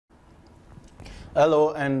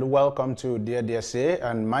Hello and welcome to Dear Dear Say,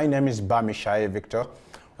 and my name is Bamisaye Victor,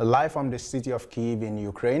 live from the city of Kyiv in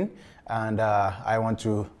Ukraine, and I want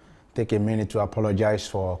to take a minute to apologize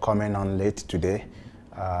for coming on late today,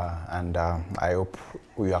 and I hope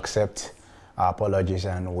we accept our apologies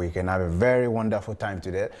and we can have a very wonderful time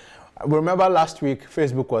today. Remember last week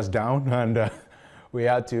Facebook was down and we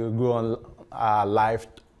had to go on live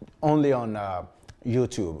only on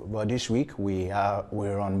YouTube, but this week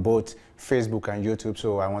we're on both Facebook and YouTube,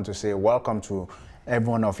 so I want to say welcome to every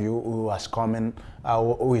one of you who has come in,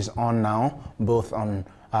 who is on now, both on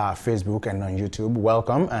Facebook and on YouTube.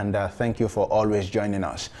 Welcome, and thank you for always joining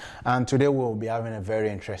us. And today we'll be having a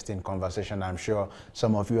very interesting conversation. I'm sure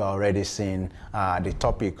some of you are already seeing the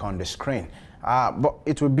topic on the screen, but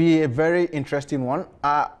it will be a very interesting one.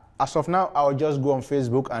 As of now, I'll just go on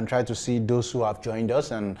Facebook and try to see those who have joined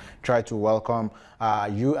us and try to welcome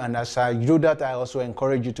you. And as I do that, I also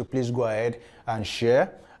encourage you to please go ahead and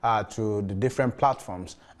share to the different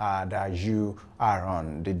platforms that you are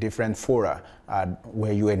on, the different fora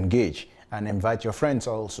where you engage, and invite your friends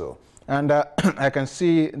also. And I can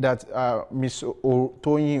see that Ms.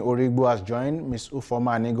 Tony Origbo has joined, Ms.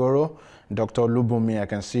 Ufoma Anigoro, Dr. Lubumi, I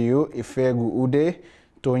can see you, Ifegu Ude,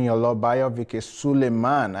 Tony Olobayo, Vicky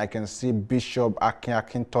Suleiman, I can see Bishop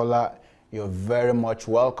Akintola. You're very much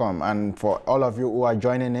welcome. And for all of you who are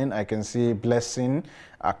joining in, I can see Blessing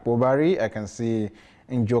Akpobari, I can see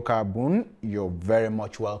Njoka Boon. You're very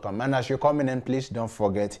much welcome. And as you're coming in, please don't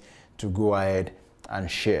forget to go ahead and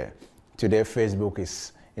share. Today Facebook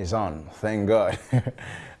is on, thank God.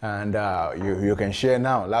 And you can share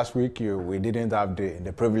now. Last week we didn't have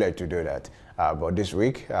the privilege to do that, but this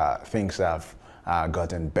week things have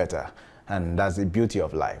gotten better, and that's the beauty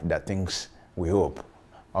of life, that things, we hope,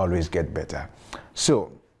 always get better.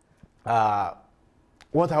 So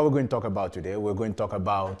what are we going to talk about today? We're going to talk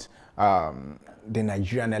about the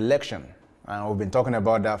Nigerian election, and we've been talking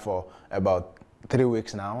about that for about 3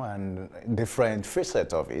 weeks now, and different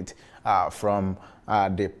facets of it, from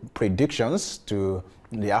the predictions to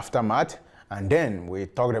the aftermath, and then we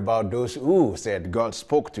talked about those who said God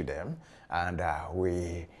spoke to them, and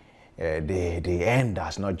the end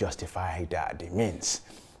does not justify the means.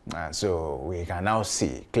 So we can now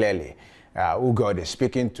see clearly who God is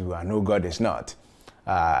speaking to and who God is not.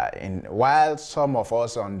 While some of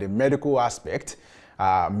us on the medical aspect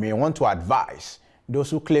may want to advise those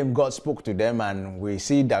who claim God spoke to them and we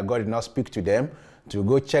see that God did not speak to them, to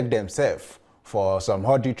go check themselves for some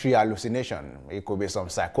auditory hallucination. It could be some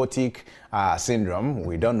psychotic syndrome,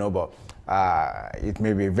 we don't know, but it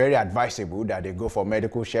may be very advisable that they go for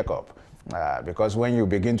medical checkup, because when you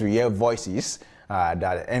begin to hear voices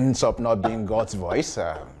that ends up not being God's voice,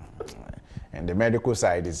 and the medical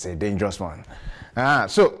side is a dangerous one.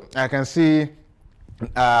 So I can see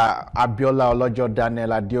Abiola Olojo Daniel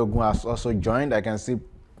Adiogun has also joined. I can see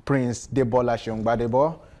Prince Debola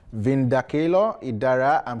Shongbadebo, Vinda Kelo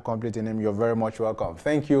Idara, I'm completing him. You're very much welcome.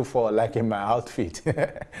 Thank you for liking my outfit.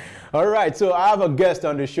 All right, so I have a guest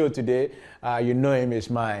on the show today. You know him, is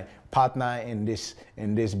my partner in this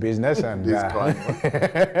business, and this crime.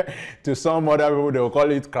 To some other people they'll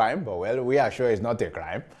call it crime, but well, we are sure it's not a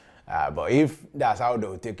crime. But if that's how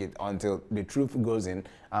they'll take it until the truth goes in,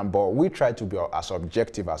 but we try to be as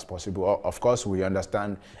objective as possible. Of course, we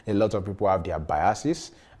understand a lot of people have their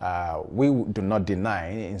biases. We do not deny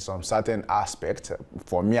in some certain aspects.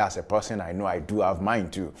 For me as a person, I know I do have mine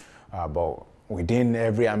too, but within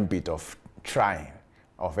every ambit of trying,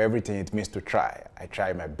 of everything it means to try, I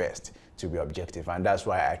try my best to be objective, and that's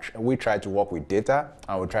why we try to work with data,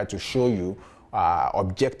 and we try to show you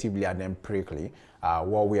objectively and empirically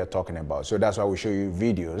what we are talking about. So that's why we show you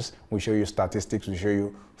videos, we show you statistics, we show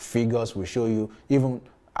you figures, we show you even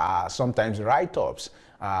sometimes write-ups,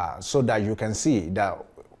 so that you can see that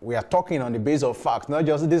we are talking on the basis of facts, not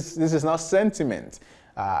just this is not sentiment.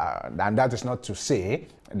 And that is not to say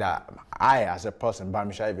that I, as a person,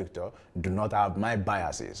 Bamisaye Victor, do not have my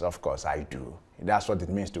biases. Of course, I do. That's what it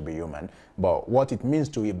means to be human. But what it means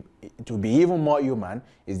to be even more human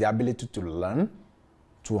is the ability to learn,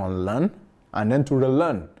 to unlearn, and then to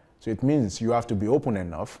relearn. So it means you have to be open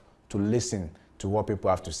enough to listen to what people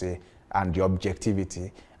have to say and the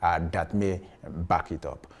objectivity that may back it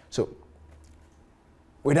up. So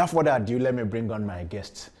without further ado, let me bring on my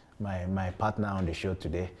guest, my partner on the show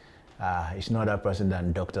today. It's no other person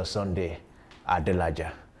than Dr. Sunday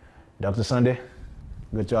Adelaja. Dr. Sunday,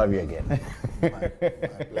 good to have you again. My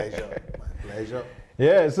pleasure, my pleasure.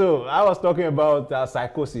 Yeah, so I was talking about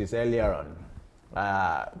psychosis earlier on.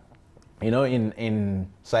 You know, in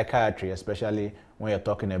psychiatry, especially when you're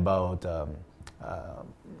talking about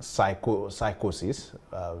psychosis,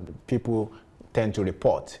 people tend to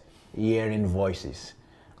report hearing voices.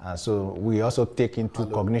 So we also take into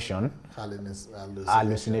cognition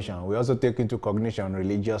hallucination. We also take into cognition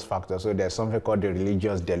religious factors. So there's something called the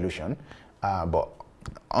religious delusion. But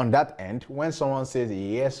on that end, when someone says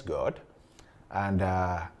he hears God, and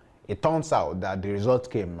it turns out that the result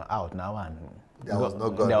came out now, and there was no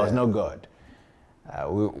God. There was no God.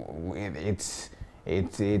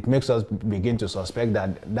 It makes us begin to suspect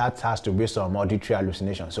that has to be some auditory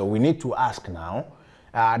hallucination. So we need to ask now,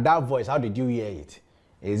 that voice, how did you hear it?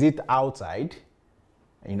 Is it outside?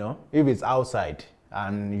 You know, if it's outside,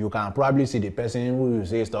 and you can probably see the person who you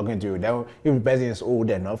say is talking to you, then if the person is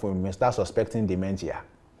old enough, we may start suspecting dementia.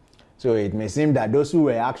 So it may seem that those who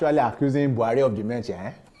were actually accusing Buhari of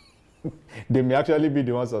dementia, they may actually be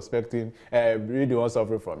the ones suspecting, be the ones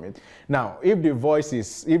suffering from it. Now, if the voice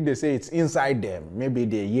is, if they say it's inside them, maybe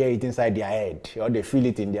they hear it inside their head, or they feel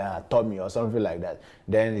it in their tummy or something like that,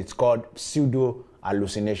 then it's called pseudo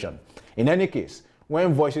hallucination. In any case,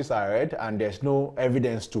 when voices are heard and there's no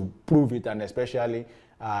evidence to prove it, and especially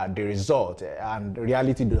the result and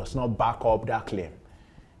reality does not back up that claim,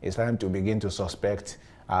 it's time to begin to suspect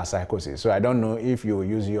psychosis. So I don't know if you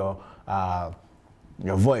use your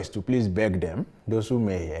voice to please beg them, those who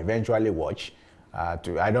may eventually watch. I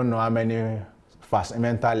don't know how many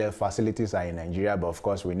mental health facilities are in Nigeria, but of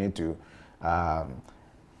course we need to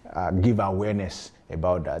give awareness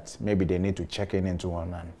about that. Maybe they need to check into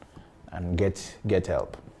one and get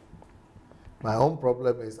help. My own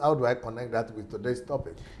problem is, how do I connect that with today's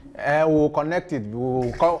topic? We'll connect it.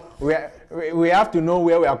 We have to know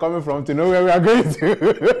where we are coming from to know where we are going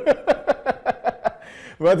to.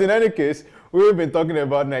 But in any case, we've been talking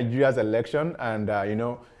about Nigeria's election, and you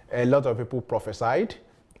know, a lot of people prophesied,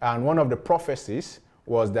 and one of the prophecies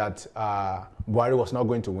was that Buhari was not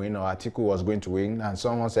going to win, or Atiku was going to win, and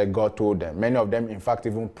someone said God told them. Many of them, in fact,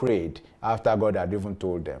 even prayed after God had even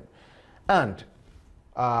told them. And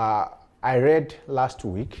I read last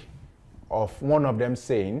week of one of them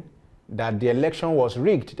saying that the election was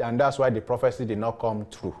rigged, and that's why the prophecy did not come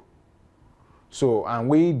true. So, and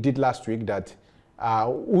we did last week that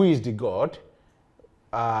who is the God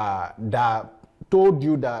that told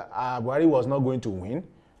you that Buhari was not going to win,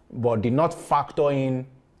 but did not factor in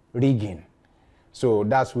rigging. So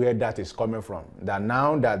that's where that is coming from. That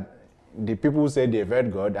now that the people say they've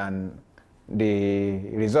heard God and the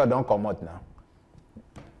result don't come out now,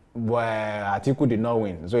 where Atiku did not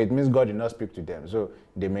win, so it means God did not speak to them. So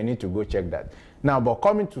they may need to go check that. Now, but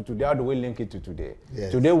coming to today, how do we link it to today?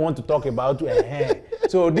 Yes. Today we want to talk about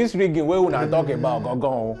so this rigging, where we want to talk about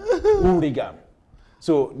who rig am.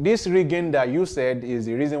 So this rigging that you said is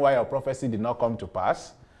the reason why your prophecy did not come to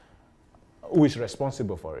pass. Who is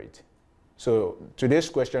responsible for it? So today's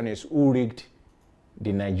question is, who rigged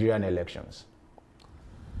the Nigerian elections?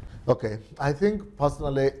 Okay, I think,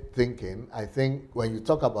 personally thinking, I think when you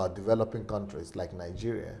talk about developing countries like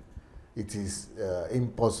Nigeria, it is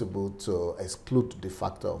impossible to exclude the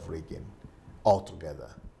factor of rigging altogether,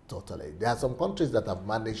 totally. There are some countries that have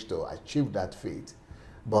managed to achieve that feat,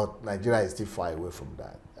 but Nigeria is still far away from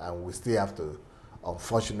that. And we still have to,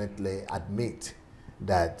 unfortunately, admit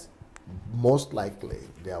that most likely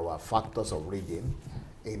there were factors of rigging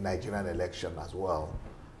in Nigerian election as well,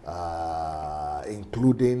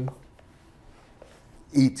 including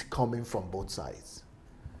it coming from both sides.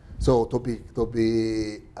 So to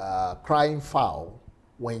be crying foul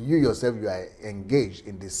when you yourself you are engaged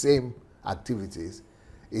in the same activities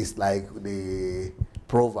is like the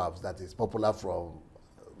proverbs that is popular from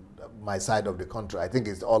my side of the country. I think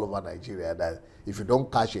it's all over Nigeria that if you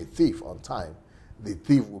don't catch a thief on time, the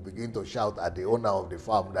thief will begin to shout at the owner of the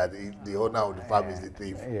farm that the owner of the farm is the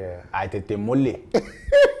thief. Yeah. Aitete mole.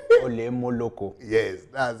 Ole moloko. Yes,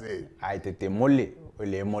 that's it. Aitete mole.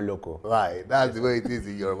 Ole moloko. Right, that's the way it is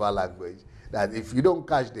in Yoruba language. That if you don't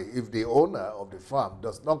catch if the owner of the farm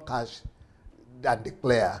does not catch and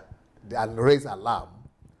declare and raise alarm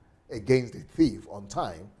against the thief on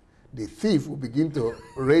time, the thief will begin to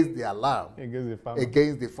raise the alarm against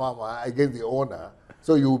the farmer, against the owner.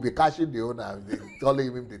 So you will be catching the owner and calling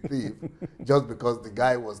him the thief just because the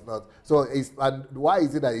guy was not. So and why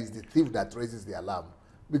is it that it's the thief that raises the alarm?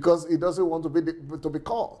 Because he doesn't want to be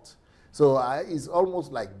caught. So it's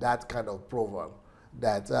almost like that kind of proverb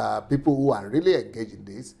that people who are really engaged in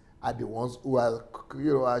this are the ones who are,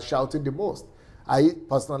 are shouting the most. I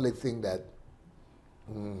personally think that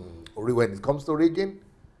when it comes to rigging,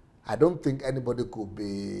 I don't think anybody could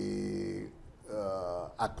be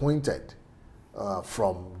acquainted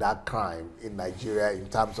from that crime in Nigeria in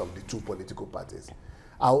terms of the two political parties.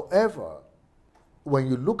 However, when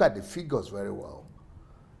you look at the figures very well,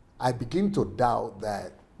 I begin to doubt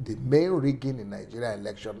that the main rigging in Nigerian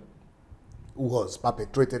election was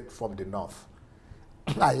perpetrated from the north.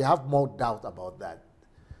 I have more doubt about that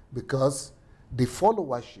because the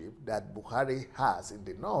followership that Buhari has in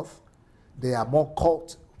the north, they are more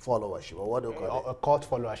cult followership, or what do you call it? A cult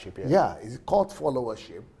followership, yeah. Yeah, it's cult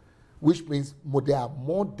followership, which means there are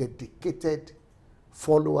more dedicated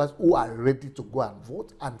followers who are ready to go and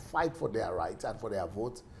vote and fight for their rights and for their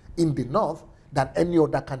votes in the north than any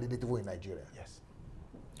other candidate in Nigeria. Yes.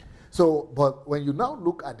 So, but when you now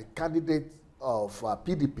look at the candidate of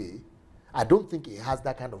PDP, I don't think he has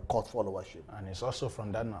that kind of cult followership. And it's also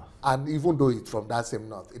from that north. And even though it's from that same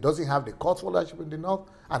north, it doesn't have the cult followership in the north,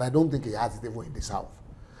 and I don't think he has it even in the south.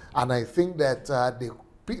 And I think that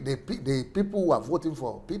the people who are voting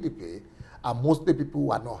for PDP are mostly people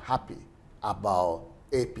who are not happy about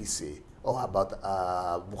APC or about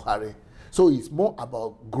Buhari. So it's more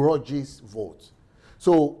about grudges votes.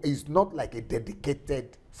 So it's not like a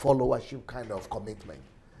dedicated followership kind of commitment.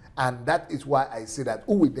 And that is why I say that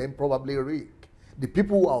who will then probably rig? The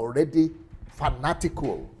people who are already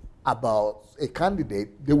fanatical about a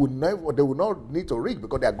candidate, they will not need to rig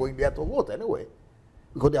because they are going there to vote anyway,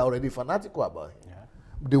 because they are already fanatical about it. Yeah.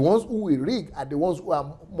 The ones who will rig are the ones who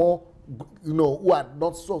are more, who are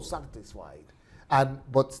not so satisfied.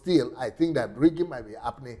 But still, I think that rigging might be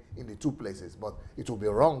happening in the two places, but it will be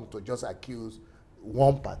wrong to just accuse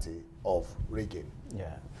one party of rigging.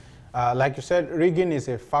 Yeah. Like you said, rigging is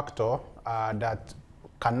a factor that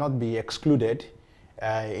cannot be excluded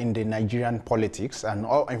in the Nigerian politics and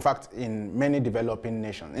in fact in many developing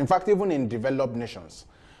nations. In fact, even in developed nations,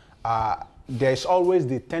 there is always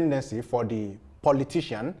the tendency for the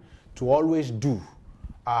politician to always do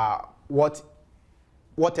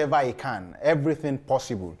whatever he can, everything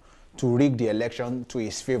possible to rig the election to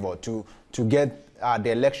his favor, to get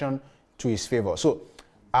the election to his favor. So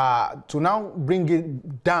to now bring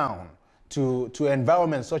it down to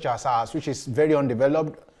environments such as ours, which is very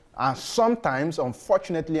undeveloped and sometimes,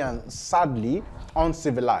 unfortunately and sadly,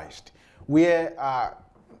 uncivilized, where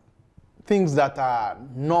things that are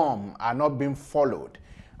norm are not being followed,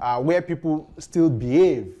 where people still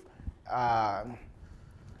behave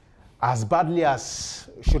as badly as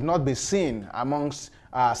should not be seen amongst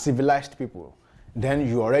civilized people, then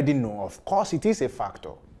you already know, of course, it is a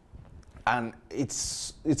factor. And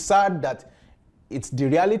it's sad that it's the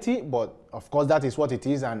reality, but of course that is what it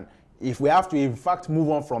is. And if we have to, in fact, move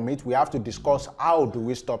on from it, we have to discuss how do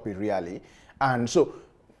we stop it really. And so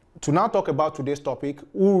to now talk about today's topic,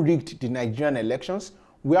 who rigged the Nigerian elections,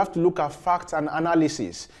 we have to look at facts and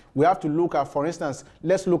analysis. We have to look at, for instance,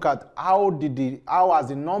 let's look at how has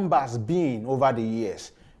the numbers been over the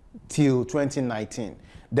years till 2019.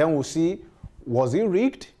 Then we'll see, was it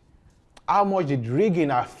rigged? How much did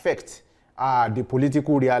rigging affect the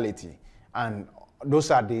political reality? And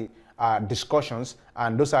those are the discussions,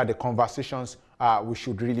 and those are the conversations we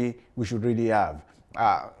should really have.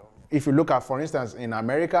 If you look at, for instance, in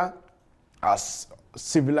America, as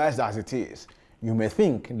civilized as it is, you may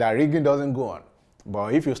think that rigging doesn't go on.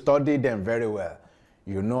 But if you study them very well,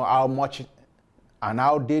 you know how much and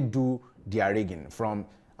how they do their rigging, from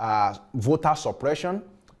voter suppression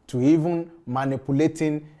to even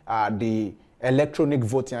manipulating the electronic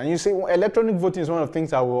voting. And you say, well, electronic voting is one of the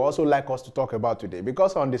things I would also like us to talk about today,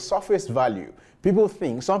 because on the surface value,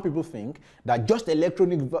 some people think that just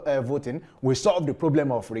electronic voting will solve the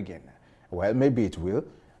problem of rigging. Well, maybe it will,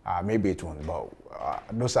 maybe it won't, but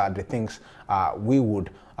those are the things we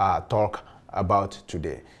would talk about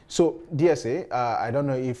today. So DSA, I don't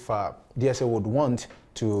know if DSA would want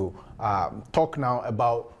to talk now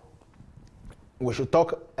about, we should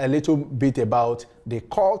talk a little bit about the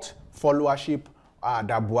cult followership that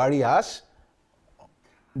Buhari has.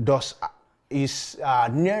 Does his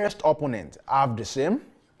nearest opponent have the same?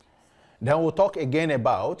 Then we'll talk again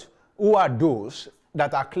about who are those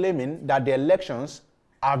that are claiming that the elections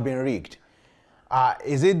have been rigged.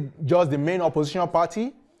 Is it just the main opposition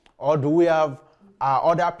party, or do we have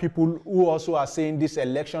other people who also are saying this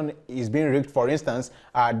election is being rigged? For instance,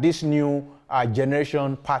 this new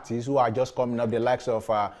generation parties who are just coming up, the likes of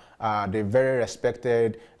the very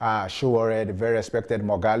respected Showore, the very respected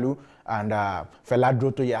Mogalu, and Fela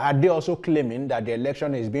Drotoye, are they also claiming that the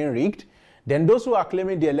election is being rigged? Then those who are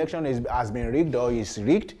claiming the election has been rigged or is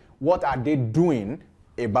rigged, what are they doing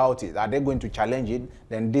about it? Are they going to challenge it?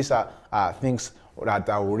 Then these are things that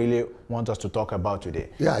I really want us to talk about today.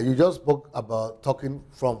 Yeah, you just spoke about talking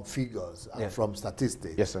from figures and from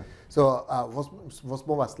statistics. Yes, sir. So, what's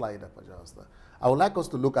more slide up, I would like us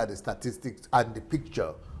to look at the statistics and the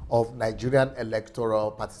picture of Nigerian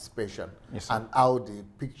electoral participation, yes, sir, and how the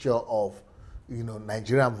picture of,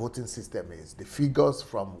 Nigerian voting system is, the figures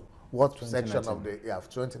from what section of the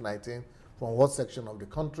 2019, from what section of the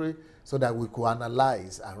country, so that we could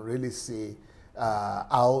analyze and really see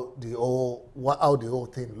how the whole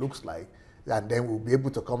thing looks like, and then we'll be able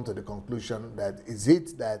to come to the conclusion that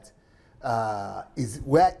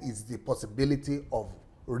where is the possibility of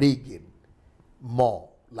rigging more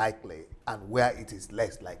likely and where it is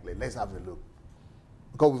less likely. Let's have a look,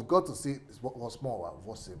 because we've got to see what's more of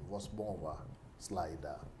a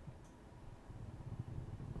slider.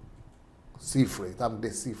 Cifre, I'm the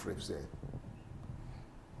Cifre say.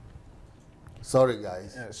 Sorry,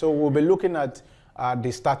 guys. So we'll be looking at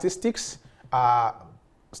the statistics. That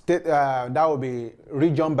will be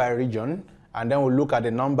region by region, and then we'll look at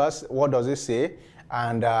the numbers. What does it say,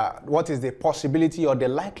 and what is the possibility or the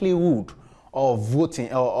likelihood of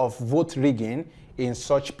voting or of vote rigging in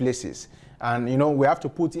such places? And we have to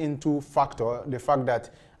put into factor the fact that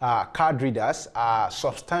card readers are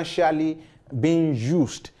substantially being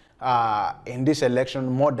used in this election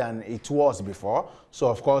more than it was before. So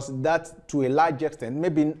of course that, to a large extent,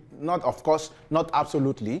 maybe not, of course, not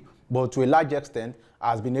absolutely, but to a large extent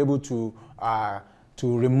has been able to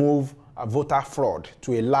remove voter fraud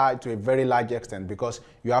to a very large extent, because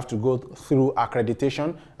you have to go through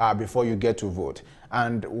accreditation before you get to vote.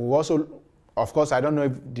 And we also, of course, I don't know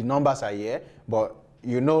if the numbers are here, but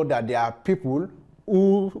that there are people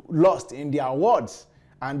who lost in their wards,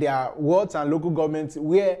 and their wards and local governments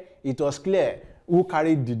where it was clear who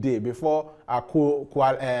carried the day before a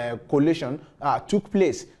collation took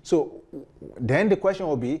place. So then the question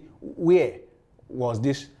will be, where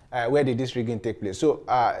did this rigging take place? So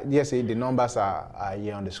yes, the numbers are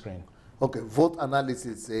here on the screen. Okay, vote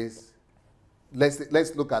analysis says,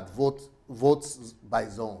 let's look at votes by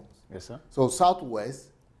zones. Yes, sir. So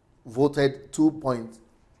Southwest voted 2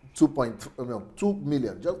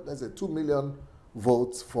 million, just let's say 2 million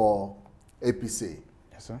votes for APC.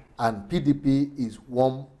 Yes, sir. And PDP is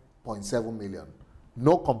 1.7 million.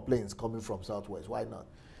 No complaints coming from Southwest. Why not?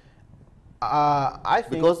 I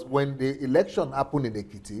think because when the election happened in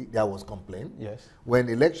Ekiti, there was complaint. Yes. When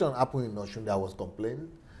the election happened in Osun, there was complaint.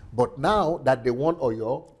 But now that they won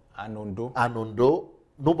Oyo and Ondo,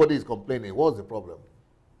 nobody is complaining. What's the problem?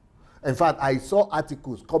 In fact, I saw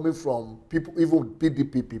articles coming from people, even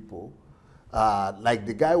PDP people, like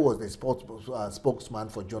the guy was the spokesman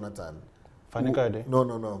for Jonathan.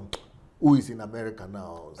 No. Who is in America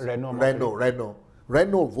now?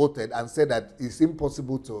 Reno voted and said that it's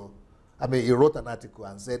impossible to, he wrote an article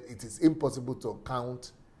and said it is impossible to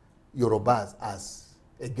count Yorubas as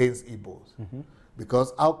against Igbos.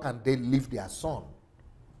 Because how can they leave their son,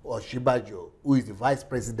 or Shibajo, who is the vice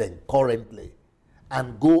president currently,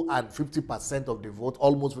 and go and 50% of the vote,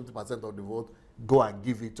 almost 50% of the vote, go and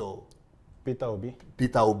give it to Peter Obi,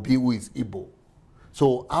 who is Igbo.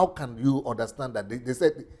 So how can you understand that? They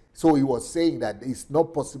said, so he was saying that it's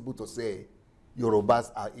not possible to say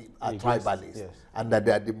Yorubas are tribalists, yes, and that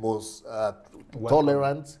they are the most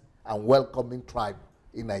tolerant and welcoming tribe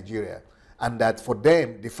in Nigeria. And that for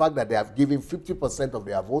them, the fact that they have given 50% of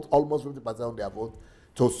their vote, almost 50% of their vote,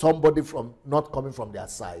 to somebody from not coming from their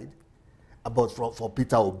side, but for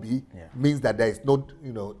Peter Obi, means that there is no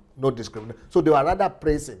discrimination. So they were rather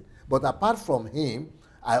praising. But apart from him,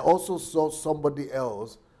 I also saw somebody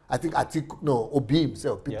else, I think Obi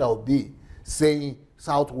himself, Peter Obi, saying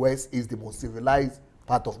Southwest is the most civilized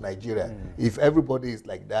part of Nigeria. If everybody is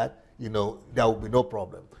like that, there will be no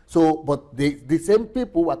problem. So, but the same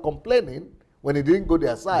people were complaining when it didn't go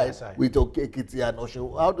their side with Ekiti and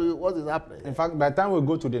Osun. What is happening? In fact, by the time we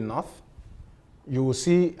go to the north, you will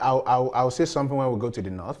see, I'll say something when we go to the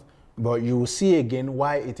north, but you will see again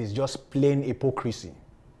why it is just plain hypocrisy.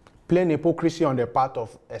 Plain hypocrisy on the part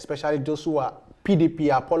of especially those who are PDP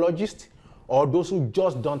apologists or those who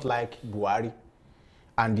just don't like Buhari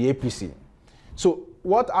and the APC. So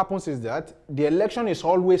what happens is that the election is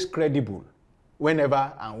always credible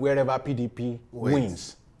whenever and wherever PDP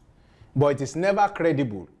wins. But it is never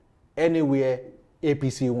credible anywhere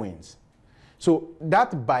APC wins. So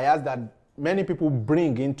that bias that many people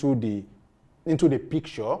bring into the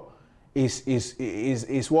picture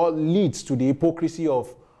is what leads to the hypocrisy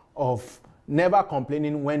of never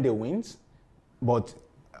complaining when they wins, but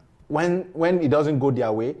when it doesn't go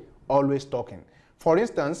their way, always talking. For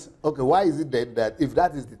instance... Okay, why is it then that, if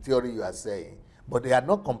that is the theory you are saying, but they are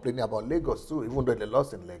not complaining about Lagos too, even though they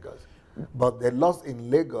lost in Lagos. But they lost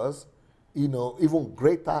in Lagos, even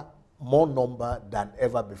greater, more number than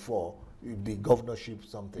ever before, the governorship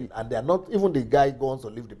something. And they are not, even the guy who wants to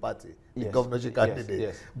leave the party, the governorship candidate.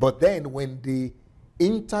 Yes. But then when the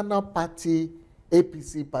internal party,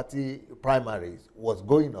 APC party primaries was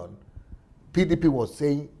going on, PDP was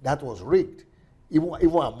saying that was rigged, even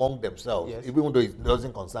among themselves, Yes. even though it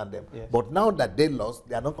doesn't concern them. Yes. But now that they lost,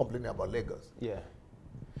 they are not complaining about Lagos. Yeah.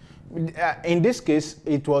 In this case,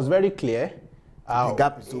 it was very clear. The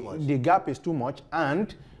gap is too much. The gap is too much,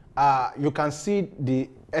 and you can see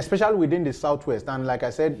especially within the Southwest, and like I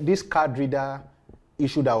said, this card reader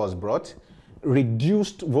issue that was brought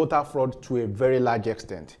reduced voter fraud to a very large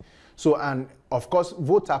extent. So, and of course,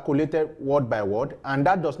 votes are collated word by word, and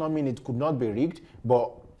that does not mean it could not be rigged,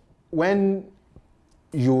 but when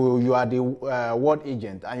you are the ward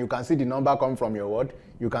agent and you can see the number coming from your ward,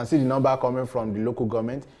 you can see the number coming from the local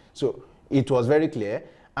government. So it was very clear.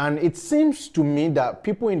 And it seems to me that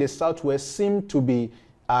people in the Southwest seem to be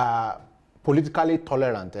politically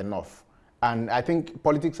tolerant enough. And I think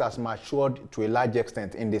politics has matured to a large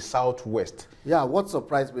extent in the Southwest. Yeah, what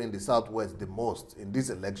surprised me in the Southwest the most in this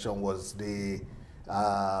election was the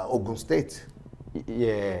Ogun State.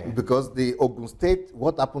 Yeah. Because the Ogun State,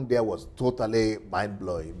 what happened there was totally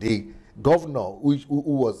mind-blowing. The governor, who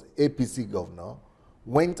was APC governor,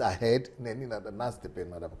 went ahead,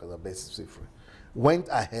 went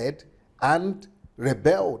ahead and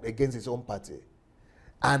rebelled against his own party.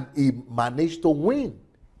 And he managed to win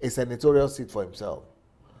a senatorial seat for himself.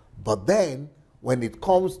 But then, when it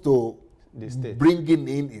comes to bringing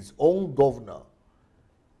in his own governor,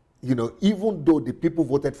 you know, even though the people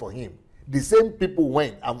voted for him, the same people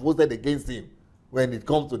went and voted against him when it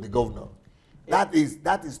comes to the governor. That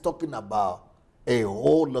is talking about a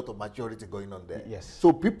whole lot of maturity going on there. Yes.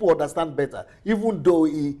 So people understand better. Even though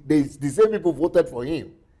the same people voted for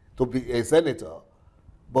him to be a senator,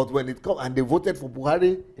 but when it comes, and they voted for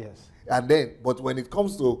Buhari, yes. And then, but when it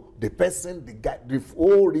comes to the person, the guy, the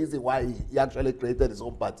whole reason why he actually created his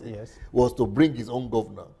own party, yes, was to bring his own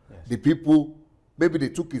governor. Yes. The people, maybe they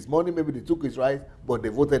took his money, maybe they took his rights, but they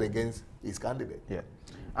voted against his candidate. Yeah.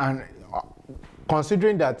 And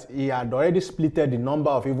considering that he had already splitted the number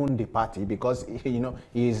of even the party, because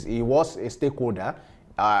he was a stakeholder,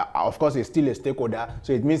 of course he's still a stakeholder,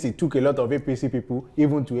 so it means he took a lot of APC people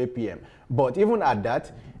even to APM. But even at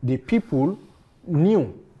that, the people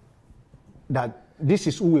knew that this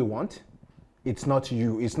is who we want. It's not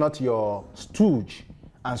you, it's not your stooge.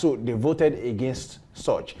 And so they voted against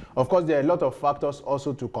such. Of course, there are a lot of factors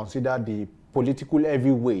also to consider. The political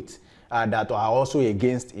heavyweights that are also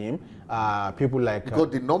against him. People like because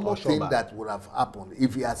the normal Oshoba. thing that would have happened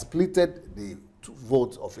if he had splitted the two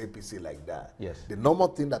votes of APC like that, yes, the normal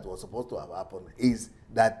thing that was supposed to have happened is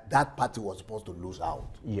that that party was supposed to lose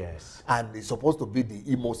out. Yes. And it's supposed to be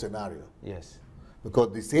the Imo scenario. Yes.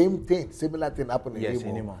 Because the same thing, similar thing happened in Yes, Imo.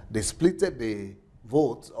 in Imo. They splitted the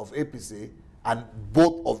votes of APC and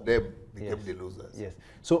both of them became Yes. the losers. Yes.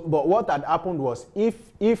 So, but what had happened was if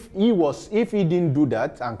he didn't do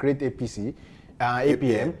that and create APC,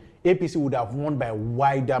 APM, APC would have won by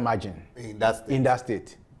wider margin In that state. in that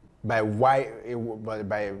state, by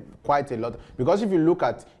quite a lot. Because if you look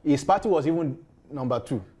at his party was even number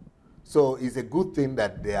 2. So it's a good thing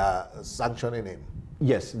that they are sanctioning him.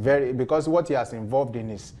 Yes, very, because what he has involved in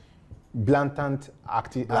is blatant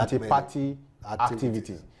anti-party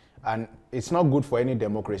activity. And it's not good for any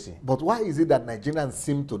democracy. But why is it that Nigerians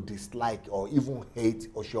seem to dislike or even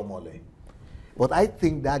hate Oshiomhole? But I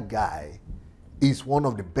think that guy is one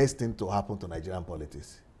of the best things to happen to Nigerian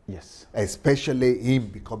politics. Yes. Especially him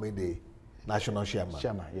becoming the national chairman.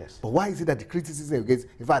 Chairman, yes. But why is it that the criticism against,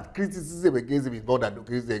 in fact, criticism against him is more than the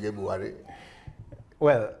criticism against Buhari?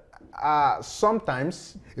 Well,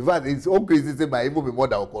 sometimes. In fact, his own criticism might even be more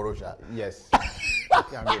than Okorosha. Yes.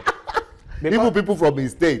 Even people from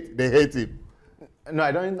his state, they hate him. No,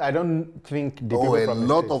 I don't think the people a from his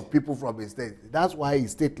lot state. of people from his state. That's why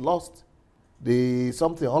his state lost the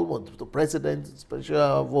something almost to president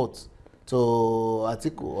special votes to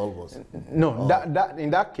Atiku almost. No, that in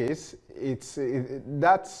that case,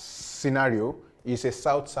 that scenario is a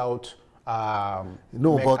south-south.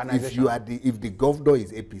 No, but if the governor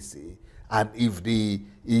is APC, and if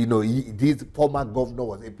this former governor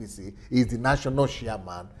was APC, he's the national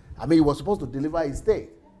chairman. I mean, he was supposed to deliver his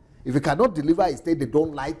state. If he cannot deliver his state, they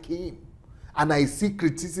don't like him. And I see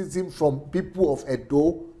criticism from people of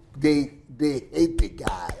Edo. They hate the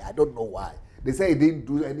guy. I don't know why. They say he didn't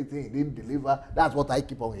do anything, he didn't deliver. That's what I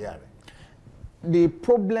keep on hearing. The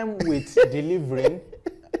problem with delivering,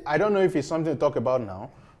 I don't know if it's something to talk about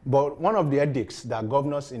now, but one of the edicts that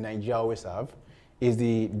governors in Nigeria always have is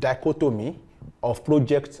the dichotomy of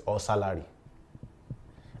project or salary.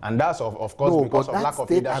 And that's, of course, because of lack of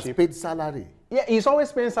leadership. Has paid salary. Yeah, he's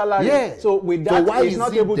always paying salary. Yeah. So with that, why he's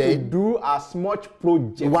not able to do as much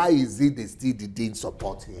project. Why is it they still didn't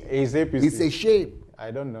support him? It's APC. It's a shame. I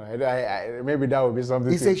don't know. Maybe that would be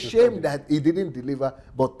something. It's a shame that he didn't deliver.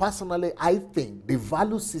 But personally, I think the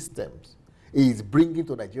value systems he is bringing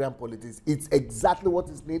to Nigerian politics, it's exactly what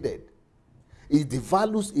is needed. It's the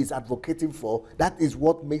values he's advocating for. That is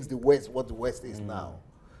what makes the West what the West is now.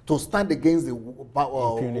 To stand against the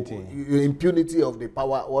impunity of the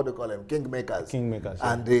power, what do you call them, kingmakers,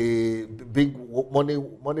 and the big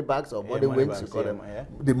money bags or money wings, you call them,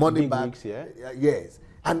 the money bags, yes.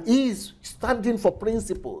 And he is standing for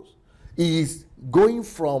principles. He is going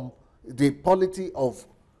from the polity of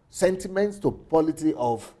sentiments to polity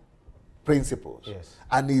of principles. Yes.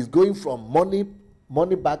 And he is going from money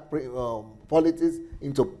back politics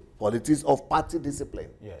into politics of party discipline.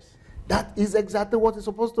 Yes. That is exactly what it's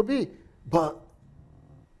supposed to be. But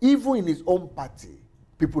even in his own party,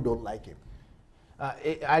 people don't like him.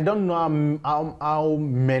 I don't know how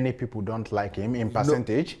many people don't like him in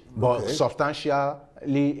percentage, but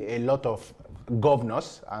substantially a lot of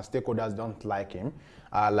governors and stakeholders don't like him,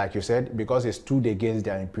 like you said, because he stood against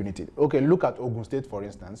their impunity. Okay, look at Ogun State, for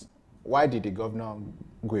instance. Why did the governor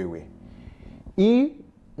go away? He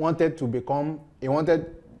wanted to become, he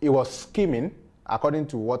was scheming, according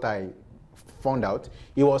to what I found out,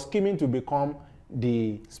 he was scheming to become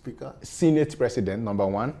the Speaker, Senate president, number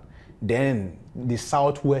one, then the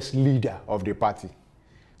Southwest leader of the party.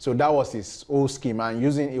 So that was his whole scheme, and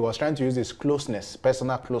he was trying to use his closeness,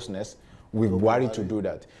 personal closeness with Buhari to do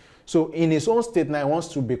that. So in his own state now, he wants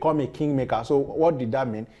to become a kingmaker. So what did that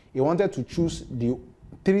mean? He wanted to choose the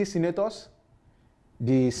 3 senators,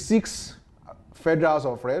 the 6 federal House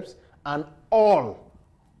of Reps, and all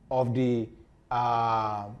of the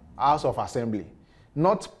House of Assembly,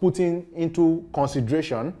 not putting into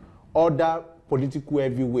consideration other political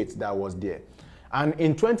heavyweights that was there. And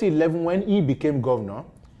in 2011, when he became governor,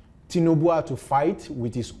 Tinubu had to fight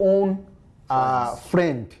with his own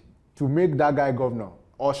friend to make that guy governor.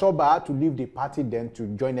 Oshoba had to leave the party then to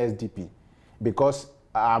join SDP because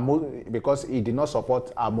he did not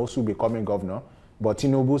support Amosu becoming governor. But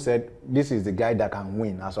Tinubu said, this is the guy that can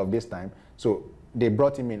win as of this time. So they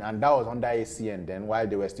brought him in, and that was under ACN then, while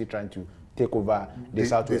they were still trying to take over the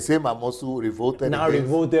Southwest. The same Amosu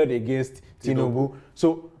revolted against Tinubu.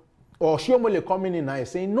 So Oshiomhole coming in now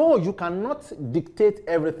is saying, no, you cannot dictate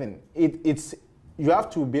everything. You have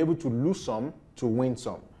to be able to lose some to win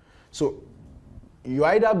some. So you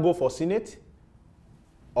either go for Senate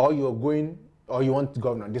or you want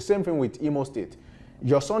governor. The same thing with Imo State.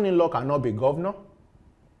 Your son-in-law cannot be governor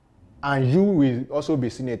and you will also be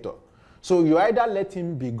senator. So you either let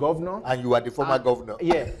him be governor, and you are the former governor.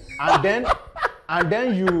 Yeah, and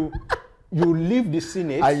then you leave the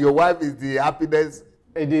Senate. And your wife is the happiness.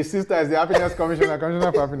 The sister is the happiness commissioner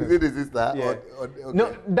for happiness. Is it the sister? Yeah. Okay.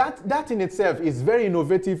 No, that in itself is very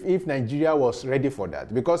innovative if Nigeria was ready for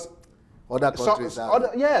that, because other countries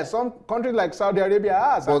some countries like Saudi Arabia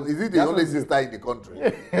has. But is it the only sister in the country?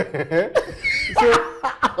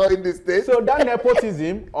 Or in the state? So that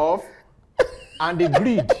nepotism and the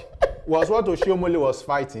greed was what Oshiomhole was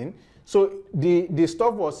fighting. So the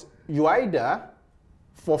stuff was, you either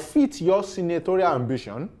forfeit your senatorial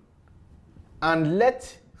ambition and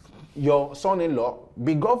let your son-in-law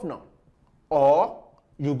be governor, or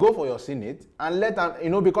you go for your Senate and let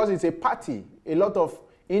because it's a party, a lot of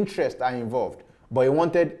interests are involved, but he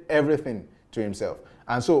wanted everything to himself.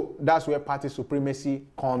 And so that's where party supremacy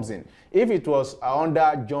comes in. If it was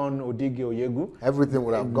under John Odige Oyegu, everything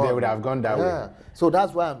would have gone. They would have gone that way. So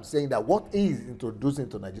that's why I'm saying that what he is introducing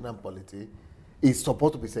to Nigerian polity is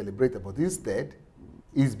supposed to be celebrated, but instead,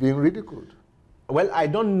 he's being ridiculed. Well, I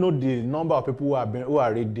don't know the number of people who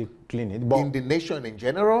are ridiculing it, but in the nation in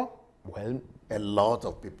general, well, a lot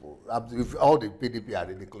of people. If all the PDP are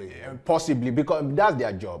ridiculing, possibly, because that's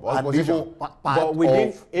their job. And even but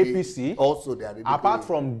within APC, also they are ridiculing. Apart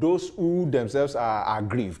from those who themselves are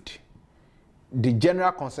aggrieved, the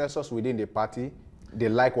general consensus within the party, they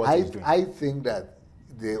like what he's doing. I think that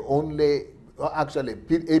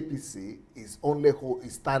APC is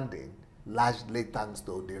standing largely thanks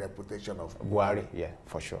to the reputation of Buhari. Yeah,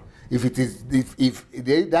 for sure. If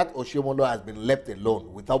that Oshiomhole has been left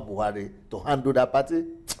alone without Buhari to handle that party,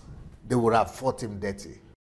 they would have fought him dirty.